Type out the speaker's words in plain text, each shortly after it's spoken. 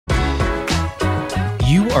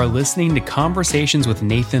You are listening to Conversations with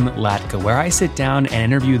Nathan Latka, where I sit down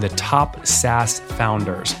and interview the top SaaS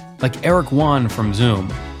founders, like Eric Yuan from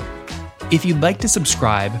Zoom. If you'd like to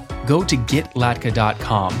subscribe, go to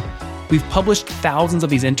getlatka.com. We've published thousands of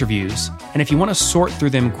these interviews, and if you want to sort through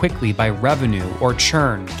them quickly by revenue or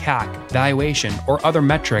churn, CAC, valuation, or other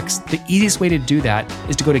metrics, the easiest way to do that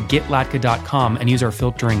is to go to getlatka.com and use our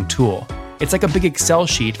filtering tool. It's like a big Excel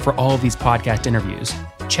sheet for all of these podcast interviews.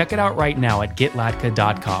 Check it out right now at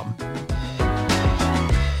getlatka.com.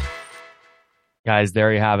 Guys,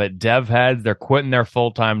 there you have it. Dev heads, they're quitting their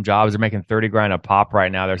full-time jobs. They're making 30 grand a pop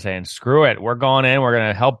right now. They're saying, screw it. We're going in. We're going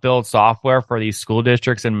to help build software for these school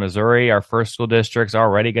districts in Missouri. Our first school districts are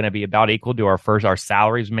already going to be about equal to our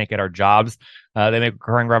salaries we make at our jobs. They make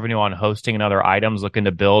recurring revenue on hosting and other items, looking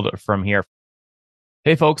to build from here.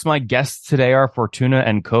 Hey folks, my guests today are Fortuna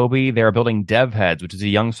and Kobe. They are building DevHeads, which is a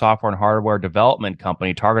young software and hardware development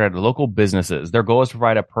company targeted at local businesses. Their goal is to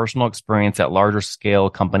provide a personal experience that larger scale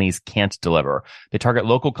companies can't deliver. They target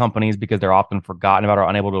local companies because they're often forgotten about or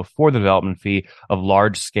unable to afford the development fee of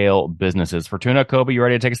large scale businesses. Fortuna, Kobe, you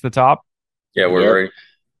ready to take us to the top? Yeah, we're ready.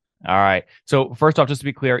 All right. So first off, just to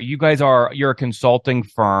be clear, you're a consulting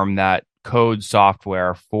firm that codes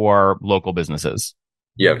software for local businesses.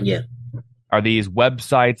 Yeah. Are these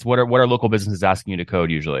websites? What are local businesses asking you to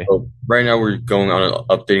code usually? So right now we're going on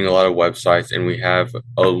updating a lot of websites, and we have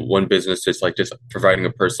one business that's like just providing a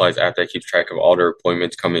personalized app that keeps track of all their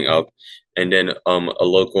appointments coming up. And then a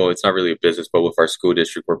local, it's not really a business, but with our school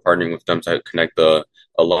district, we're partnering with them to connect the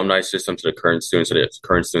alumni system to the current students so that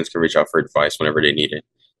current students can reach out for advice whenever they need it.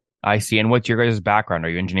 I see. And what's your guys' background? Are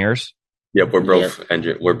you engineers? Yep, we're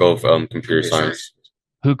both computer science.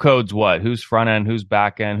 Who codes what? Who's front end? Who's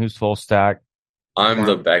back end? Who's full stack? I'm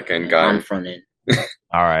the back end guy. I'm front end.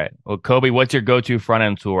 All right. Well, Kobe, what's your go-to front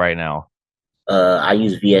end tool right now? I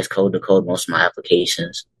use VS Code to code most of my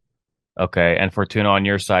applications. Okay. And Fortuna, on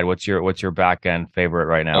your side, what's your back end favorite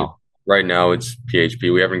right now? Right now it's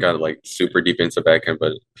PHP. We haven't got like super deep into back end,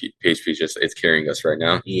 but PHP it's carrying us right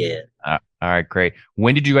now. Yeah. All right, great.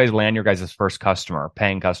 When did you guys land your guys' first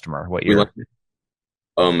paying customer? What year?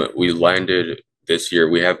 We landed this year.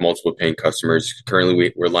 We have multiple paying customers.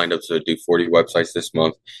 Currently, we're lined up to do 40 websites this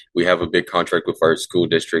month. We have a big contract with our school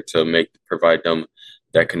district to provide them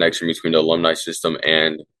that connection between the alumni system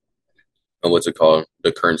and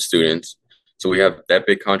the current students. So we have that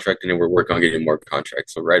big contract, and then we're working on getting more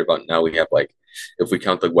contracts. So right about now, we have if we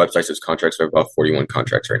count the websites as contracts, we have about 41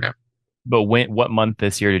 contracts right now. But what month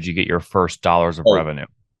this year did you get your first dollars of revenue?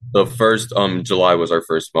 The first July was our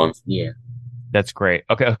first month. Yeah. That's great.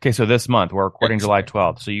 Okay. So this month, we're recording July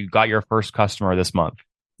 12th. So you got your first customer this month.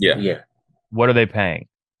 Yeah. What are they paying?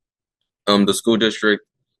 The school district,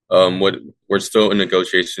 we're still in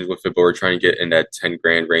negotiations with it, but we're trying to get in that 10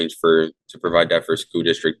 grand range to provide that for school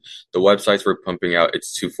district. The websites we're pumping out,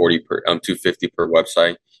 it's $250 per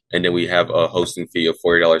website. And then we have a hosting fee of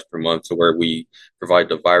 $40 per month, to where we provide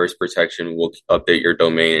the virus protection. We'll update your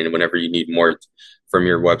domain, and whenever you need more from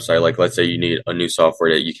your website, like let's say you need a new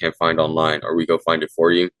software that you can't find online, or we go find it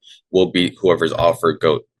for you, we'll be whoever's offered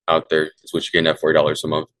go out there. Is what you're getting at $40 a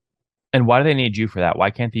month. And why do they need you for that?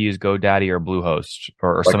 Why can't they use GoDaddy or Bluehost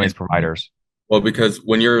or some of these providers? Well, because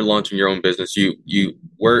when you're launching your own business,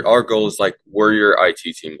 our goal is we're your IT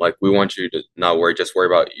team. Like, we want you to not just worry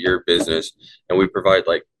about your business, and we provide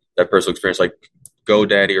that personal experience. Like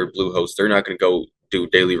GoDaddy or Bluehost, they're not going to go do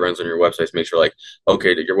daily runs on your website to make sure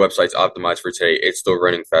okay, that your website's optimized for today. It's still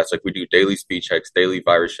running fast. We do daily speed checks, daily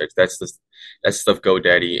virus checks. That's stuff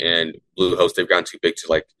GoDaddy and Bluehost, they've gotten too big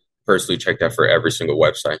to personally check that for every single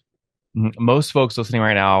website. Most folks listening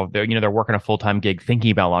right now, they're working a full-time gig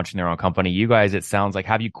thinking about launching their own company. You guys, it sounds like,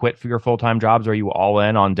 have you quit for your full-time jobs? Or are you all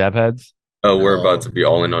in on DevHeads? Oh, we're about to be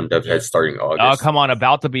all in on DevHeads starting August. Oh, come on.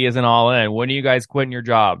 About to be isn't all in. When are you guys quitting your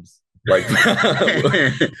jobs?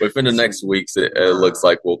 Within the next weeks, it looks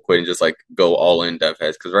like we'll quit and just go all in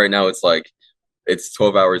DevHeads. Because right now it's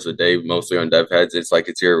 12 hours a day, mostly on DevHeads. It's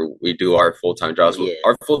it's here. We do our full-time jobs. Yeah.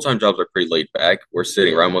 Our full-time jobs are pretty laid back. We're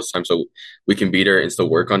sitting around most of the time, so we can be there and still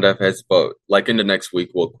work on DevHeads. But in the next week,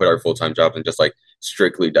 we'll quit our full-time jobs and just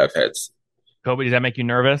strictly DevHeads. Kobe, does that make you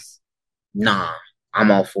nervous? Nah, I'm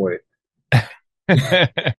all for it.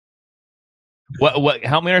 What?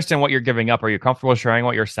 Help me understand what you're giving up. Are you comfortable sharing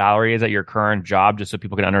what your salary is at your current job, just so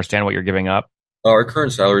people can understand what you're giving up? Our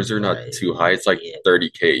current salaries are not too high. It's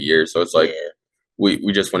 $30K a year, so it's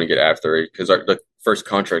we just want to get after it, because the first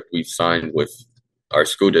contract we've signed with our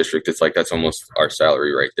school district, it's that's almost our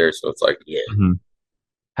salary right there. So it's Mm-hmm.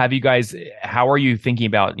 Have you guys, how are you thinking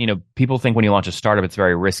about, people think when you launch a startup, it's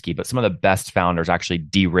very risky, but some of the best founders actually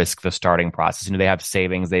de-risk the starting process. They have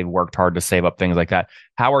savings, they've worked hard to save up, things like that.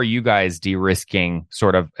 How are you guys de-risking,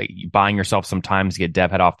 sort of buying yourself some time to get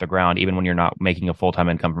DevHead off the ground, even when you're not making a full-time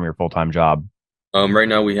income from your full-time job? Right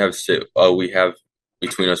now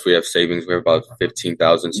between us we have savings. We have about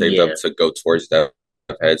 15,000 saved up Yeah. to go towards that.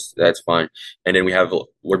 That's fine. And then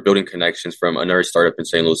we're building connections from another startup in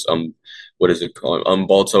St. Louis. What is it called?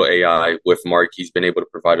 Balto AI with Mark. He's been able to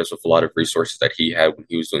provide us with a lot of resources that he had when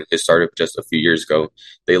he was doing his startup just a few years ago.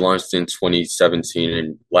 They launched in 2017,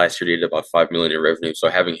 and last year they did about 5 million in revenue. So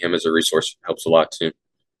having him as a resource helps a lot too.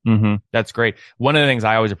 That's great. One of the things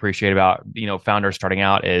I always appreciate about, founders starting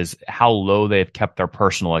out is how low they've kept their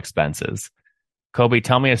personal expenses. Kobe,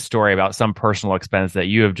 tell me a story about some personal expense that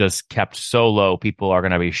you have just kept so low, people are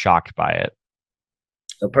going to be shocked by it.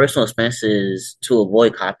 The personal expenses to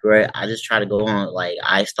avoid copyright, I just try to go on like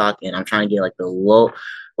iStock and I'm trying to get like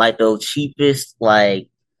the cheapest like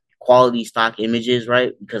quality stock images,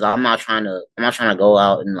 right? Because I'm not trying to go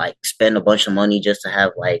out and like spend a bunch of money just to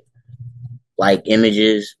have like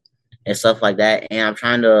images and stuff like that. And I'm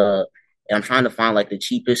trying to find like the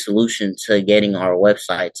cheapest solution to getting our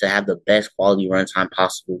website to have the best quality runtime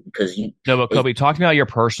possible because No, but Kobe, talk to me about your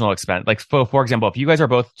personal expense. Like, for example, if you guys are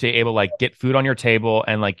both to able to like get food on your table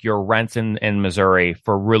and like your rents in Missouri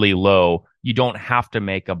for really low, you don't have to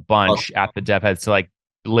make a bunch at the DevHeads to like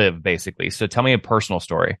live basically. So tell me a personal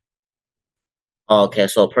story. Okay,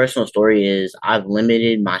 so a personal story is I've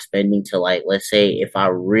limited my spending to like, let's say if I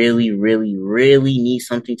really, really, really need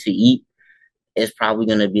something to eat, it's probably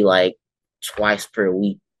gonna be like twice per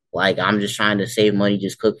week. Like I'm just trying to save money,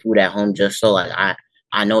 just cook food at home, just so like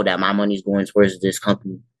I know that my money's going towards this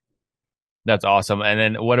company. That's awesome. And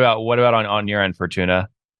then what about on your end, Fortuna?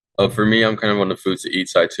 For me, I'm kind of on the food to eat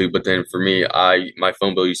side too. But then for me, I my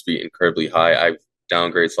phone bill used to be incredibly high. I've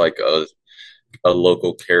downgraded to like a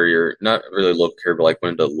local carrier, not really a local carrier, but like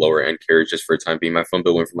one of the lower end carriers just for a time being. My phone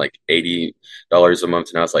bill went from like $80 a month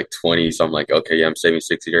to now it's like 20. So I'm like, okay, yeah, I'm saving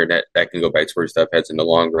 60 there. That can go back towards step heads in the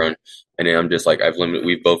long run. And then I'm just like,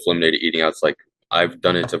 we've both eliminated eating out. It's like I've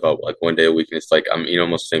done it to about like one day a week, and it's like I'm eating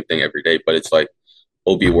almost the same thing every day, but it's like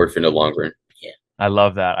it'll be worth it in the long run. Yeah. I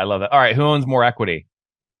love that. I love that. All right. Who owns more equity?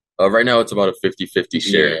 Right now it's about a 50-50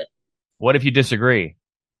 share. Yeah. What if you disagree?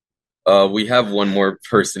 We have one more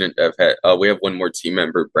person in DevHead. We have one more team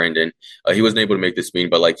member, Brandon. He wasn't able to make this meeting,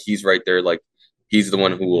 but like he's right there. Like he's the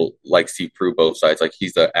one who will like see through both sides. Like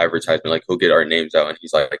he's the advertisement. Like he'll get our names out, and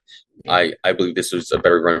he's like, I believe this was a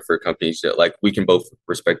better run for companies. That like we can both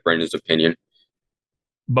respect Brandon's opinion.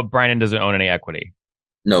 But Brandon doesn't own any equity.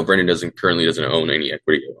 No, Brandon doesn't own any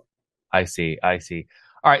equity. I see. I see.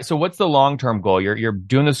 All right. So what's the long-term goal? You're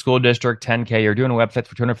doing the school district 10K. You're doing websites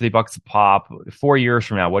for $250 a pop. 4 years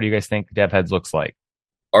from now, what do you guys think DevHeads looks like?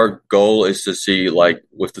 Our goal is to see like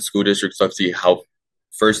with the school district stuff, see how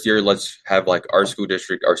first year, let's have like our school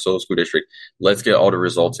district, our solo school district. Let's get all the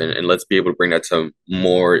results in, and let's be able to bring that to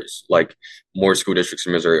more school districts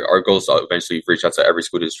in Missouri. Our goal is to eventually reach out to every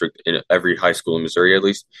school district in every high school in Missouri. At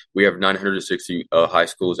least we have 960 high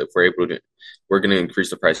schools. If we're able to, we're going to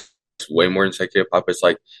increase the price way more than Tech Pop. It's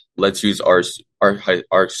like let's use our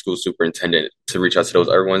school superintendent to reach out to those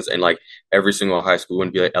other ones, and like every single high school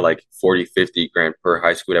wouldn't be like at like 40-50 grand per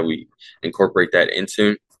high school that we incorporate that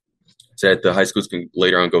into, so that the high schools can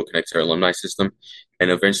later on go connect to our alumni system. And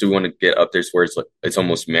eventually we want to get up there to where it's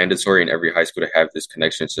almost mandatory in every high school to have this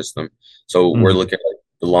connection system. So we're looking at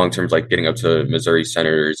the long term, like getting up to Missouri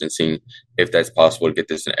senators and seeing if that's possible to get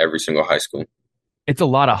this in every single high school. It's a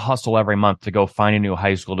lot of hustle every month to go find a new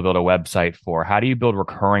high school to build a website for. How do you build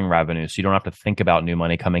recurring revenue so you don't have to think about new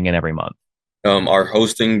money coming in every month? Our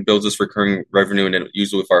hosting builds us recurring revenue, and then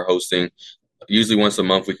usually with our hosting, usually once a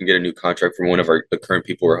month we can get a new contract from one of the current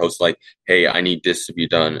people we're hosting. Like, hey, I need this to be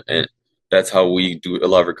done, and that's how we do a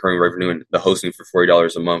lot of recurring revenue. And the hosting for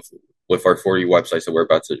 $40 a month with our 40 websites that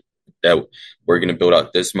we're going to build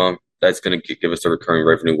out this month, that's going to give us the recurring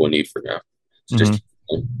revenue we'll need for now. So just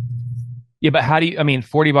Yeah, but how do you, I mean,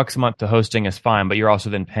 $40 a month to hosting is fine, but you're also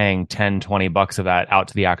then paying 10, $20 of that out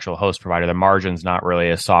to the actual host provider. The margin's not really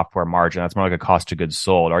a software margin. That's more like a cost of goods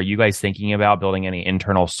sold. Are you guys thinking about building any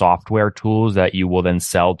internal software tools that you will then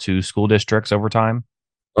sell to school districts over time?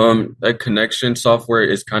 That connection software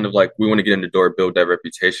is kind of like we want to get in the door, build that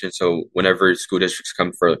reputation. So whenever school districts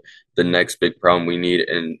come for the next big problem we need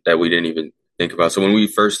and that we didn't even think about. So when we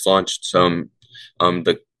first launched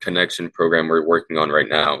the connection program we're working on right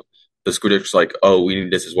now, the school district's like, oh, we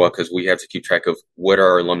need this as well because we have to keep track of what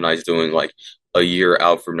our alumni is doing like a year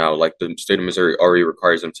out from now. Like the state of Missouri already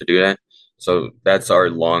requires them to do that. So that's our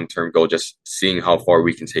long-term goal, just seeing how far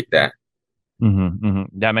we can take that.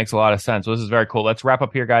 That makes a lot of sense. Well, this is very cool. Let's wrap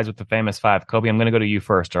up here, guys, with the famous five. Kobe, I'm going to go to you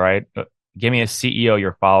first. All right. Give me a CEO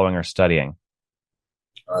you're following or studying.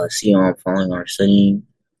 CEO I'm following or studying.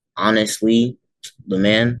 Honestly, the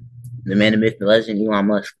man, the myth, the legend, Elon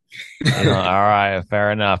Musk. All right.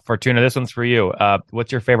 Fair enough. Fortuna, this one's for you.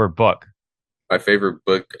 What's your favorite book? My favorite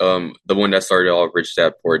book, the one that started all Rich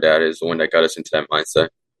Dad Poor Dad, is the one that got us into that mindset.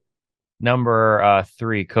 Number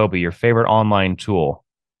three, Kobe, your favorite online tool.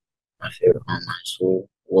 My favorite online tool.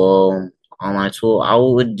 Well, online tool, I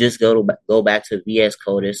would just go back to VS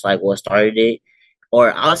Code. It's like what started it,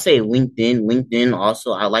 or I'll say LinkedIn. LinkedIn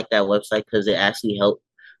also, I like that website because it actually helped.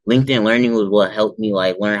 LinkedIn Learning was what helped me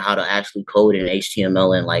like learn how to actually code in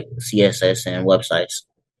HTML and like CSS and websites.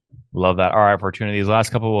 Love that. All right, Fortuna, these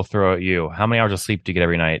last couple we'll throw at you. How many hours of sleep do you get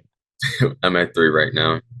every night? I'm at 3 right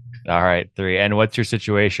now. All right, 3. And what's your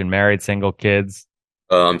situation? Married, single, kids?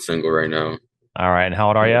 I'm single right now. All right. And how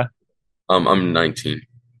old are you? I'm 19.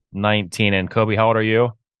 19. And Kobe, how old are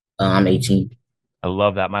you? I'm 18. I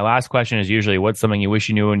love that. My last question is usually what's something you wish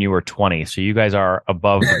you knew when you were 20? So you guys are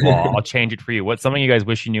above the ball. I'll change it for you. What's something you guys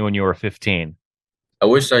wish you knew when you were 15? I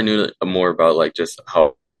wish I knew more about like just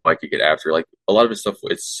how I could get after. Like a lot of the stuff,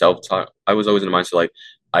 it's self-taught. I was always in the mindset like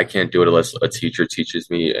I can't do it unless a teacher teaches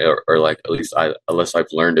me, or like at least unless I've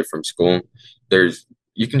learned it from school. There's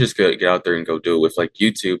You can just get out there and go do it with like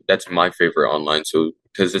YouTube. That's my favorite online tool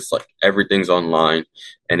because it's like everything's online,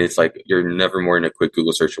 and it's like you're never more than a quick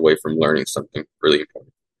Google search away from learning something really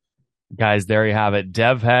important. Guys, there you have it.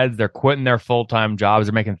 Dev heads, they're quitting their full-time jobs.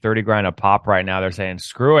 They're making 30 grand a pop right now. They're saying,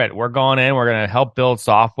 screw it. We're going in. We're going to help build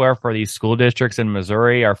software for these school districts in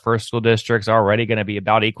Missouri. Our first school district's already going to be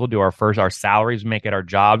about equal to our salaries make it our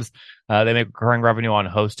jobs. They make recurring revenue on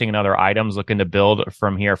hosting and other items, looking to build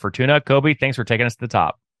from here. Fortuna, Kobe, thanks for taking us to the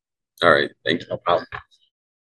top. All right. Thanks. No problem.